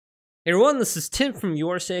Hey everyone, this is Tim from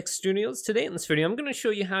Your Six Studios. Today in this video, I'm going to show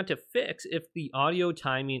you how to fix if the audio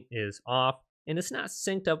timing is off and it's not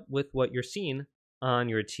synced up with what you're seeing on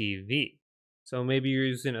your TV. So maybe you're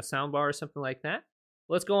using a soundbar or something like that.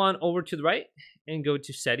 Let's go on over to the right and go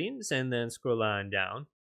to settings and then scroll on down.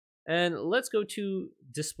 And let's go to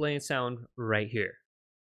display and sound right here.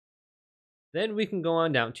 Then we can go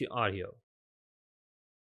on down to audio.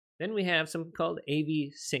 Then we have something called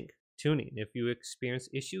AV sync tuning. If you experience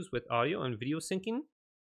issues with audio and video syncing,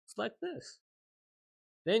 select this.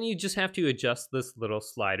 Then you just have to adjust this little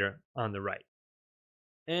slider on the right.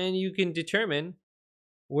 And you can determine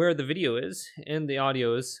where the video is and the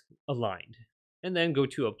audio is aligned. And then go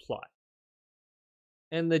to apply.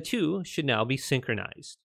 And the two should now be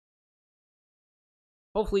synchronized.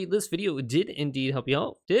 Hopefully this video did indeed help you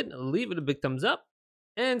out. Did leave it a big thumbs up.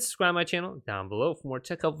 And subscribe my channel down below for more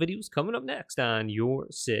tech help videos coming up next on Your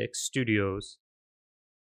Six Studios.